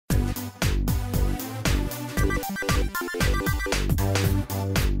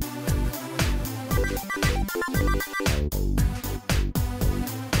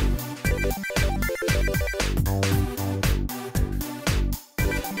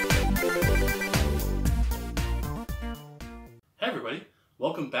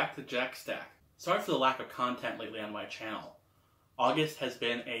Welcome back to Jack Stack. Sorry for the lack of content lately on my channel. August has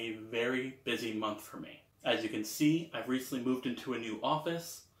been a very busy month for me. As you can see, I've recently moved into a new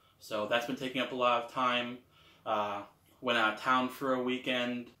office, so that's been taking up a lot of time. Went out of town for a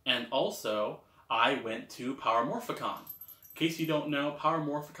weekend, and also I went to Power Morphicon. In case you don't know, Power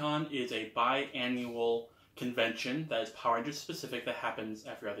Morphicon is a biannual convention that is Power Rangers specific that happens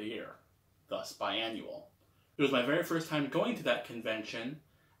every other year, thus biannual. It was my very first time going to that convention,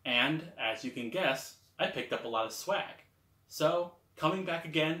 and as you can guess, I picked up a lot of swag. So, coming back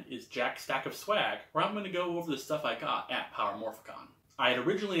again is Jack's Stack of Swag, where I'm going to go over the stuff I got at Power Morphicon. I had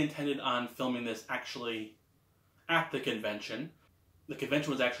originally intended on filming this actually at the convention. The convention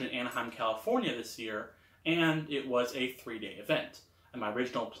was actually in Anaheim, California this year, and it was a 3-day event. And my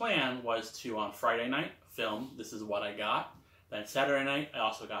original plan was to, on Friday night, film This Is What I Got. Then Saturday night, I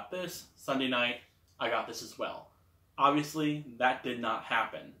also got this. Sunday night, I got this as well. Obviously, that did not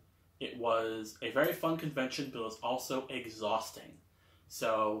happen. It was a very fun convention, but it was also exhausting.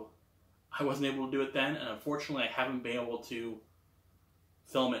 So, I wasn't able to do it then, and unfortunately I haven't been able to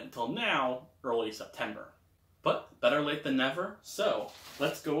film it until now, early September. But better late than never, so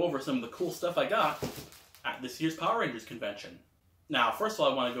let's go over some of the cool stuff I got at this year's Power Rangers convention. Now, first of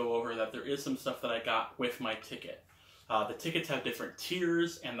all, I want to go over that there is some stuff that I got with my ticket. The tickets have different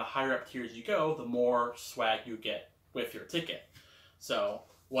tiers, and the higher up tiers you go, the more swag you get with your ticket. So,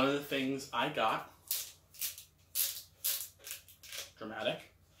 one of the things I got, dramatic,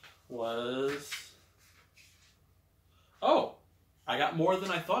 was, oh, I got more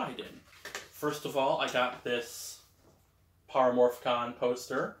than I thought I did. First of all, I got this Power Morphicon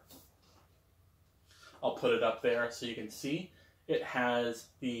poster. I'll put it up there so you can see. It has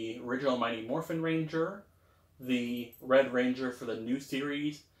the original Mighty Morphin Ranger, the Red Ranger for the new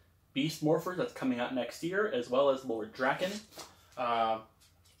series, Beast Morphers that's coming out next year, as well as Lord Draken.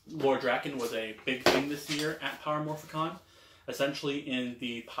 Lord Draken was a big thing this year at Power Morphicon. Essentially, in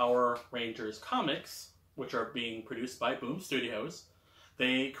the Power Rangers comics, which are being produced by Boom Studios,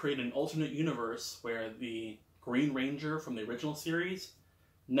 they created an alternate universe where the Green Ranger from the original series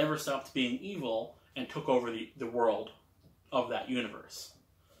never stopped being evil and took over the world of that universe.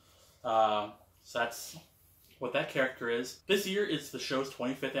 So that's what that character is. This year is the show's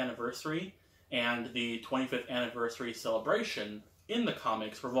 25th anniversary, and the 25th anniversary celebration in the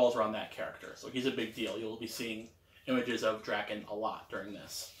comics revolves around that character. So he's a big deal. You'll be seeing images of Draken a lot during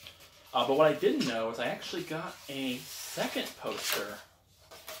this. But what I didn't know is I actually got a second poster.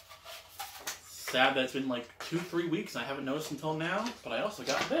 Sad that it's been like 2-3 weeks and I haven't noticed until now, but I also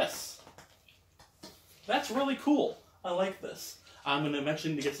got this. That's really cool. I like this. I'm going to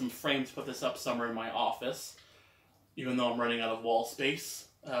eventually need to get some frames to put this up somewhere in my office, even though I'm running out of wall space.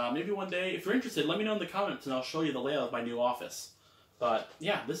 Maybe one day, if you're interested, let me know in the comments and I'll show you the layout of my new office. But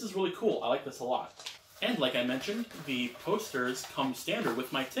yeah, this is really cool. I like this a lot. And like I mentioned, the posters come standard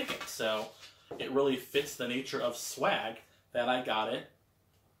with my ticket, so it really fits the nature of swag that I got it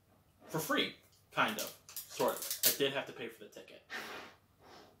for free. Kind of. Sort of. I did have to pay for the ticket.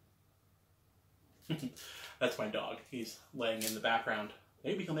 That's my dog. He's laying in the background.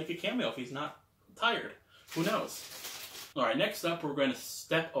 Maybe he'll make a cameo if he's not tired. Who knows? Alright, next up we're going to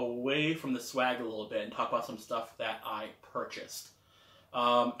step away from the swag a little bit and talk about some stuff that I purchased.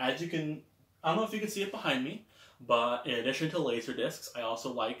 As you can, I don't know if you can see it behind me, but in addition to Laserdiscs, I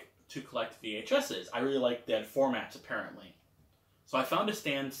also like to collect VHSs. I really like dead formats, apparently. So I found a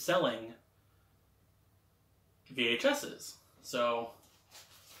stand selling VHSs. So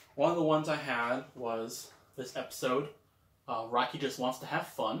one of the ones I had was this episode, Rocky Just Wants to Have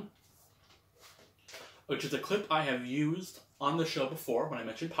Fun, which is a clip I have used on the show before when I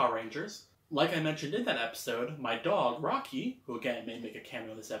mentioned Power Rangers. Like I mentioned in that episode, my dog, Rocky, who again may make a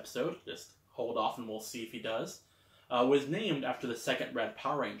cameo in this episode, just hold off and we'll see if he does, was named after the second Red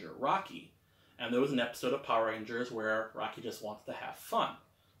Power Ranger, Rocky. And there was an episode of Power Rangers where Rocky just wants to have fun.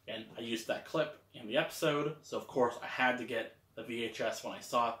 And I used that clip in the episode, so of course I had to get the VHS when I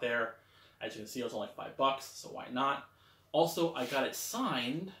saw it there. As you can see, it was only $5, so why not? Also, I got it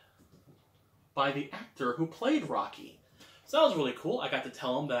signed by the actor who played Rocky. So that was really cool. I got to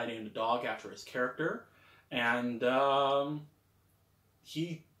tell him that I named a dog after his character, and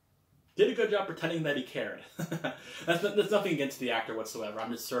he did a good job pretending that he cared. That's nothing against the actor whatsoever.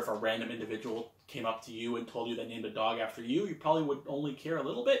 I'm just sure if a random individual came up to you and told you they named a dog after you, you probably would only care a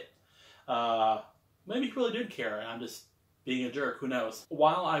little bit. Maybe he really did care, and I'm just being a jerk, who knows.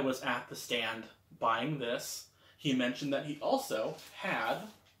 While I was at the stand buying this, he mentioned that he also had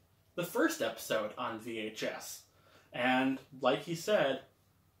the first episode on VHS. And like he said,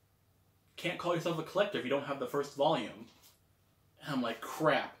 can't call yourself a collector if you don't have the first volume. And I'm like,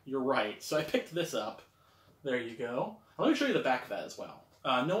 crap, you're right. So I picked this up. There you go. Let me show you the back of that as well.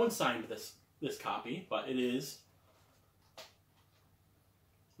 No one signed this copy, but it is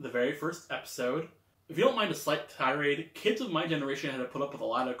the very first episode. If you don't mind a slight tirade, kids of my generation had to put up with a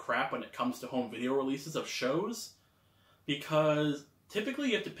lot of crap when it comes to home video releases of shows, because typically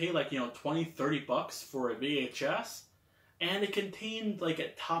you have to pay like, 20, 30 bucks for a VHS, and it contained like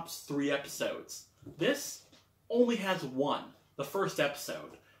at tops 3 episodes. This only has 1, the first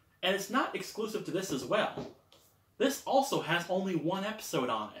episode, and it's not exclusive to this as well. This also has only 1 episode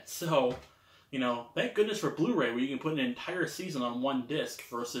on it, so, thank goodness for Blu-ray where you can put an entire season on 1 disc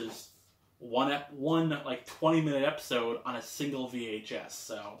versus one like 20-minute episode on a single VHS.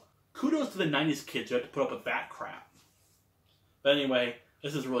 So kudos to the 90s kids who had to put up with that crap. But anyway,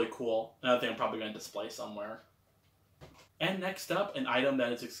 this is really cool. Another thing I'm probably going to display somewhere. And next up, an item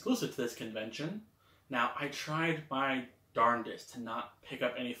that is exclusive to this convention. Now, I tried my darndest to not pick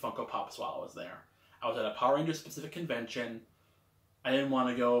up any Funko Pops while I was there. I was at a Power Rangers specific convention. I didn't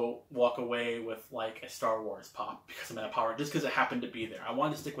want to walk away with like a Star Wars pop because I'm at a Power, just because it happened to be there. I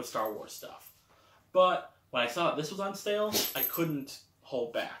wanted to stick with Star Wars stuff. But when I saw that this was on sale, I couldn't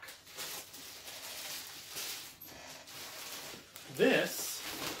hold back. This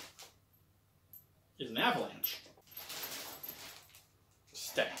is an avalanche.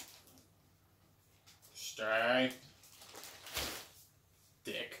 Stay. Stay.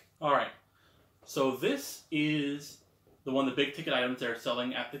 Dick. Alright. So this is the one of the big ticket items they're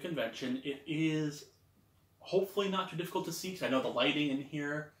selling at the convention. It is hopefully not too difficult to see, because I know the lighting in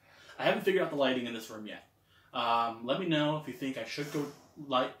here. I haven't figured out the lighting in this room yet. Let me know if you think I should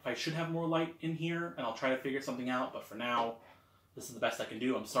if I should have more light in here, and I'll try to figure something out. But for now, this is the best I can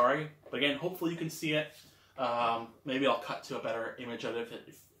do. I'm sorry. But again, hopefully you can see it. Maybe I'll cut to a better image of it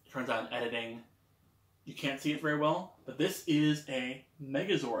if it turns out in editing you can't see it very well. But this is a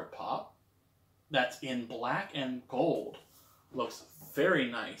Megazord pop that's in black and gold. Looks very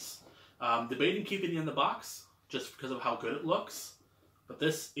nice. Debating keeping it in the box just because of how good it looks. But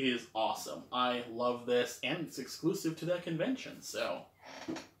this is awesome. I love this, and it's exclusive to that convention, so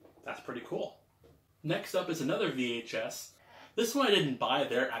that's pretty cool. Next up is another VHS. This one I didn't buy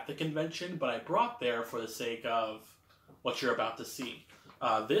there at the convention, but I brought there for the sake of what you're about to see.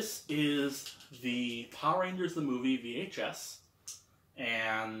 This is the Power Rangers the movie VHS,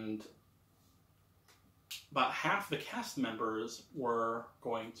 and about half the cast members were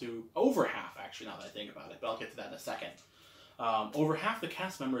going to, over half actually now that I think about it, but I'll get to that in a second. Over half the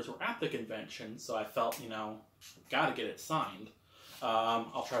cast members were at the convention, so I felt, gotta get it signed.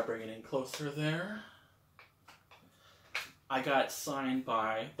 I'll try to bring it in closer there. I got it signed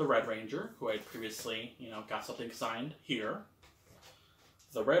by the Red Ranger, who I had previously, got something signed here.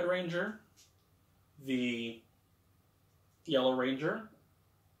 The Red Ranger, the Yellow Ranger,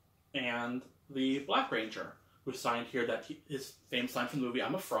 and the Black Ranger, who signed here that his famous line from the movie,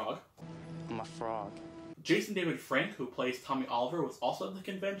 "I'm a frog." I'm a frog. Jason David Frank, who plays Tommy Oliver, was also at the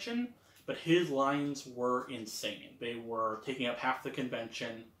convention, but his lines were insane. They were taking up half the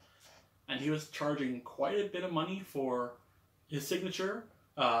convention, and he was charging quite a bit of money for his signature.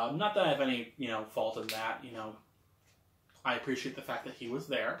 Not that I have any, fault in that. I appreciate the fact that he was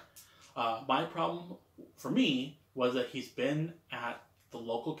there. My problem, for me, was that he's been at the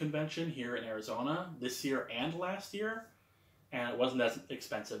local convention here in Arizona this year and last year, and it wasn't as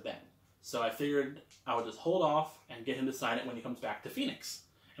expensive then. So I figured I would just hold off and get him to sign it when he comes back to Phoenix.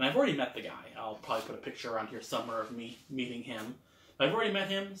 And I've already met the guy. I'll probably put a picture around here somewhere of me meeting him. But I've already met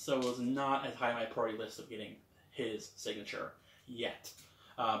him, so it was not as high on my priority list of getting his signature yet.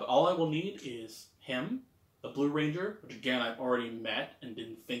 But all I will need is him, the Blue Ranger, which again I've already met and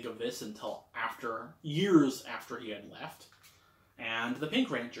didn't think of this until years after he had left, and the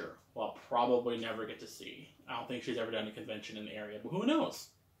Pink Ranger, who I'll probably never get to see. I don't think she's ever done a convention in the area, but who knows?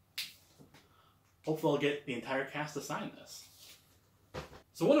 Hopefully I'll get the entire cast to sign this.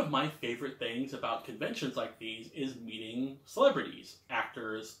 So one of my favorite things about conventions like these is meeting celebrities,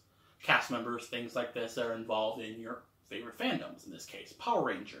 actors, cast members, things like this that are involved in your favorite fandoms, in this case, Power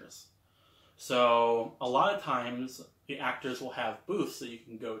Rangers. So a lot of times the actors will have booths that you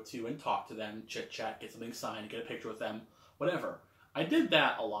can go to and talk to them, chit-chat, get something signed, get a picture with them, whatever. I did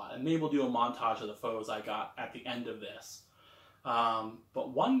that a lot, and maybe we'll do a montage of the photos I got at the end of this. But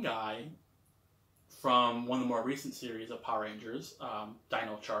one guy from one of the more recent series of Power Rangers,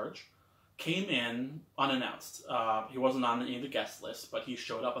 Dino Charge, came in unannounced. He wasn't on any of the guest lists, but he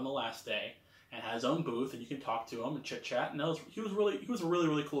showed up on the last day and had his own booth, and you can talk to him and chit-chat. And he was a really,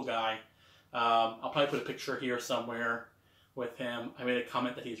 really cool guy. I'll probably put a picture here somewhere with him. I made a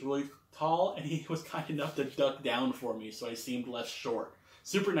comment that he's really tall, and he was kind enough to duck down for me, so I seemed less short.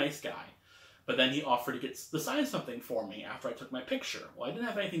 Super nice guy. But then he offered to sign something for me after I took my picture. Well, I didn't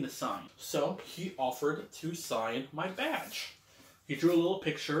have anything to sign. So he offered to sign my badge. He drew a little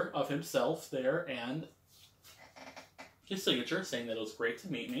picture of himself there and his signature, saying that it was great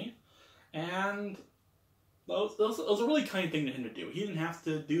to meet me. And that was a really kind thing to him to do. He didn't have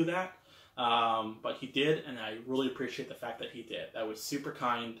to do that, but he did, and I really appreciate the fact that he did. That was super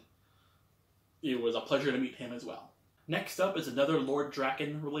kind. It was a pleasure to meet him as well. Next up is another Lord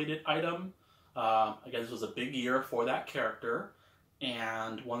Draken related item. Again, this was a big year for that character,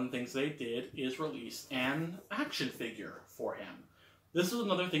 and one of the things they did is release an action figure for him. This was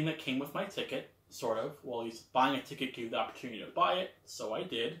another thing that came with my ticket, sort of. Well, he's buying a ticket, gave the opportunity to buy it, so I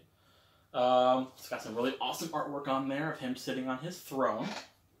did. It's got some really awesome artwork on there of him sitting on his throne,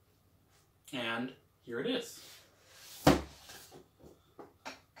 and here it is.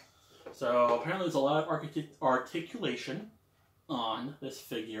 So apparently there's a lot of articulation on this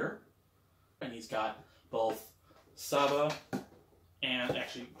figure. And he's got both Saba and,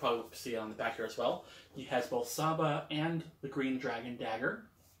 actually, you probably see it on the back here as well. He has both Saba and the Green Dragon Dagger,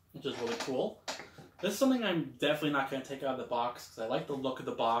 which is really cool. This is something I'm definitely not going to take out of the box, because I like the look of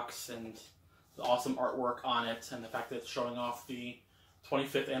the box and the awesome artwork on it, and the fact that it's showing off the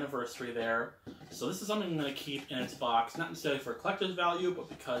 25th anniversary there. So this is something I'm going to keep in its box, not necessarily for collector's value, but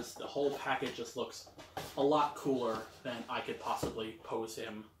because the whole package just looks a lot cooler than I could possibly pose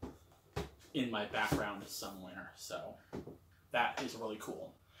him in my background somewhere. So that is really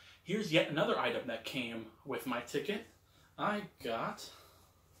cool. Here's yet another item that came with my ticket. I got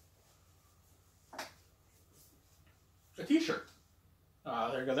a t-shirt.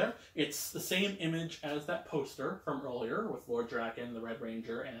 There you go there. It's the same image as that poster from earlier with Lord Draken, the Red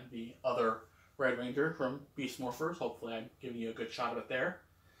Ranger, and the other Red Ranger from Beast Morphers. Hopefully I'm giving you a good shot of it there.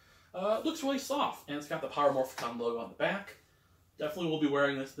 It looks really soft, and it's got the Power Morphicon logo on the back. Definitely will be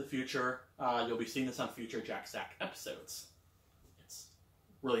wearing this in the future. You'll be seeing this on future Jack Stack episodes. It's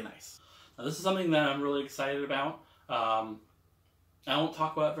really nice. Now, this is something that I'm really excited about. I don't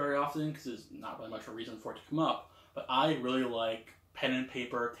talk about it very often because there's not really much of a reason for it to come up, but I really like pen and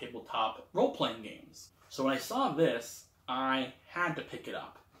paper tabletop role-playing games. So when I saw this, I had to pick it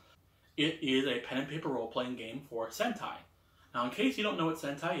up. It is a pen and paper role-playing game for Sentai. Now, in case you don't know what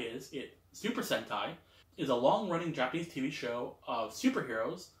Sentai is, Super Sentai is a long-running Japanese TV show of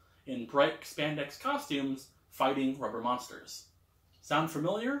superheroes in bright spandex costumes fighting rubber monsters. Sound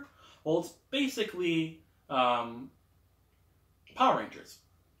familiar? Well, it's basically Power Rangers.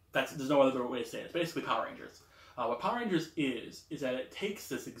 There's no other way to say it. It's basically Power Rangers. What Power Rangers is that it takes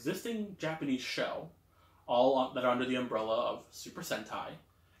this existing Japanese show, all that are under the umbrella of Super Sentai,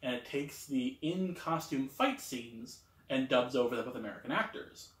 and it takes the in-costume fight scenes and dubs over them with American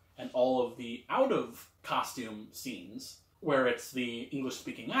actors. And all of the out-of-costume scenes, where it's the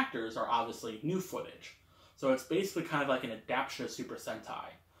English-speaking actors, are obviously new footage. So it's basically kind of like an adaptation of Super Sentai.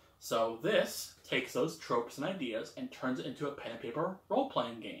 So this takes those tropes and ideas and turns it into a pen and paper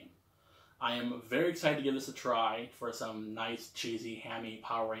role-playing game. I am very excited to give this a try for some nice, cheesy, hammy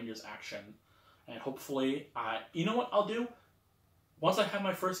Power Rangers action. And hopefully, you know what I'll do? Once I have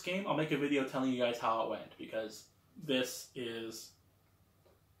my first game, I'll make a video telling you guys how it went, because this is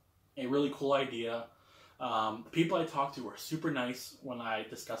a really cool idea. The people I talked to were super nice when I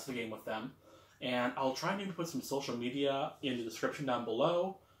discussed the game with them, and I'll try and maybe put some social media in the description down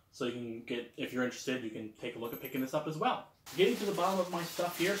below, so you can get, if you're interested, you can take a look at picking this up as well. Getting to the bottom of my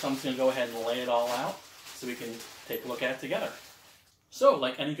stuff here, so I'm just going to go ahead and lay it all out so we can take a look at it together. So,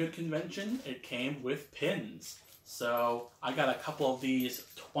 like any good convention, it came with pins. So, I got a couple of these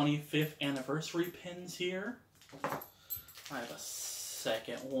 25th anniversary pins here. I have a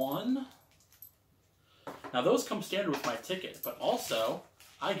second one. Now, those come standard with my ticket, but also,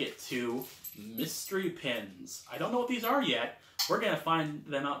 I get 2 mystery pins. I don't know what these are yet. We're going to find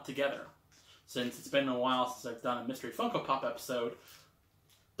them out together. Since it's been a while since I've done a Mystery Funko Pop episode,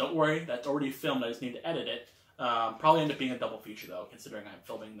 don't worry, that's already filmed, I just need to edit it. Probably end up being a double feature though, considering I'm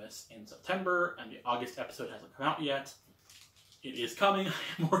filming this in September and the August episode hasn't come out yet. It is coming,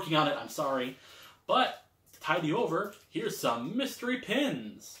 I'm working on it, I'm sorry. But, to tide you over, here's some mystery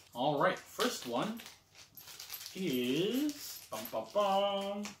pins. Alright, first one is... Bum, bum,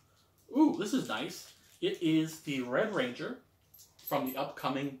 bum. Ooh, this is nice. It is the Red Ranger from the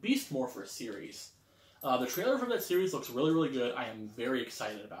upcoming Beast Morphers series. The trailer for that series looks really, really good. I am very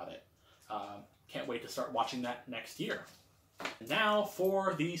excited about it. Can't wait to start watching that next year. Now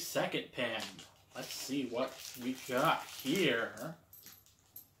for the second pin. Let's see what we got here.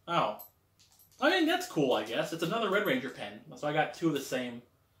 Oh. I mean, that's cool, I guess. It's another Red Ranger pin. So I got two of the same.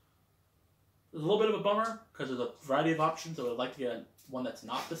 It's a little bit of a bummer, because there's a variety of options. I would like to get one that's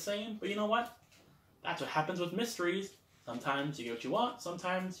not the same. But you know what? That's what happens with mysteries. Sometimes you get what you want.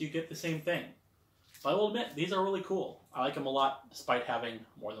 Sometimes you get the same thing. But I will admit, these are really cool. I like them a lot, despite having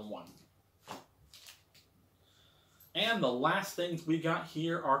more than one. And the last things we got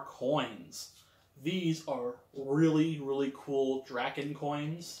here are coins. These are really, really cool Draken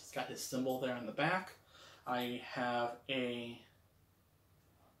coins. It's got his symbol there on the back. I have a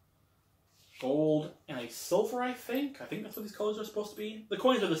gold and a silver, I think. I think that's what these colors are supposed to be. The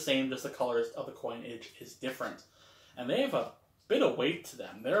coins are the same, just the colors of the coinage is different. And they have a bit of weight to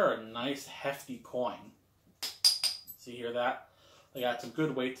them. They're a nice, hefty coin. See, hear that? They got some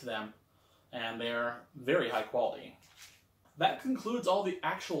good weight to them, and they're very high quality. That concludes all the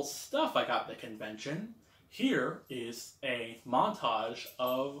actual stuff I got at the convention. Here is a montage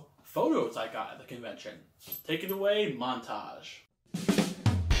of photos I got at the convention. Take it away, montage.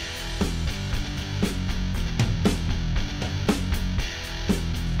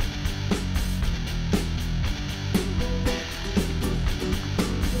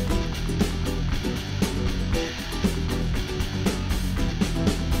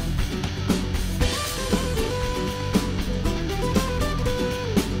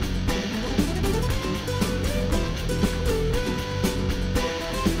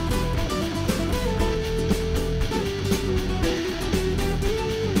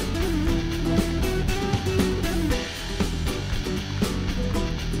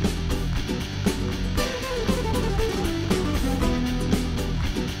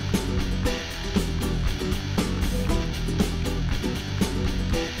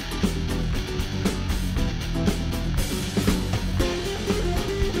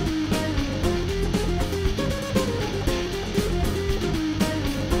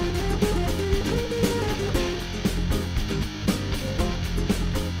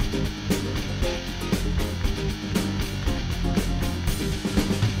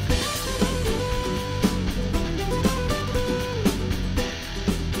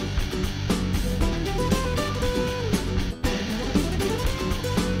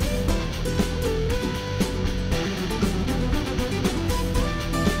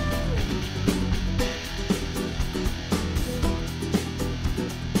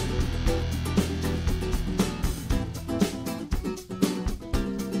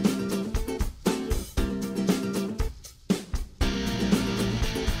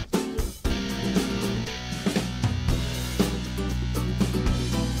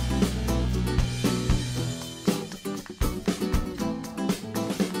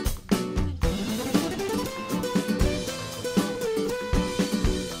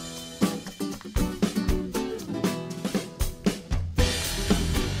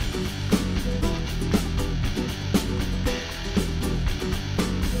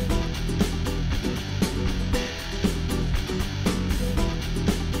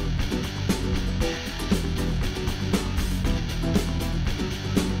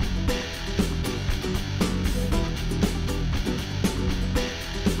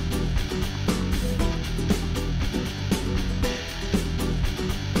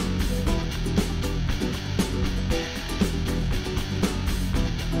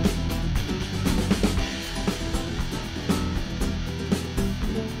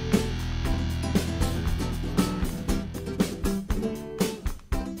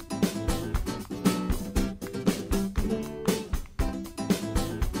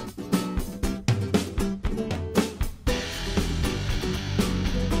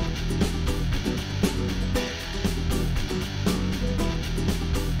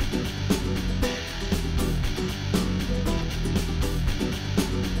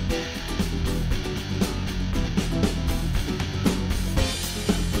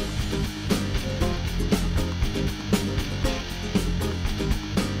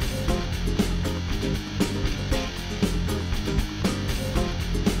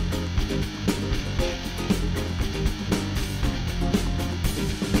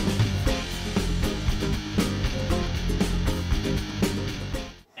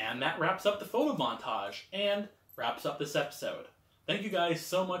 wraps up the photo montage and wraps up this episode. Thank you guys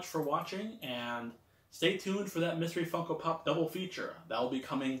so much for watching, and stay tuned for that Mystery Funko Pop double feature. That will be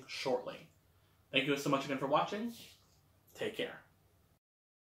coming shortly. Thank you so much again for watching. Take care.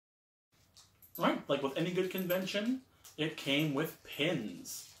 Alright, like with any good convention, it came with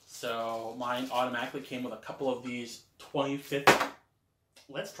pins. So mine automatically came with a couple of these 25th.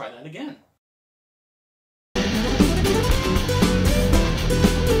 Let's try that again.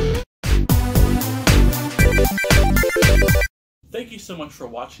 Thank you so much for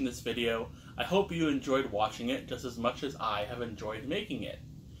watching this video. I hope you enjoyed watching it just as much as I have enjoyed making it.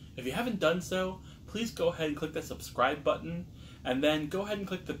 If you haven't done so, please go ahead and click the subscribe button, and then go ahead and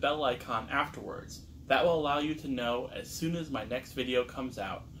click the bell icon afterwards. That will allow you to know as soon as my next video comes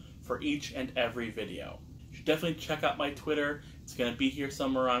out for each and every video. You should definitely check out my Twitter. It's going to be here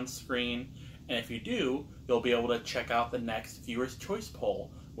somewhere on screen. And if you do, you'll be able to check out the next Viewer's Choice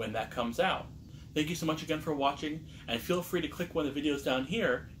poll when that comes out. Thank you so much again for watching, and feel free to click one of the videos down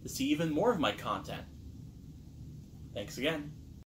here to see even more of my content. Thanks again.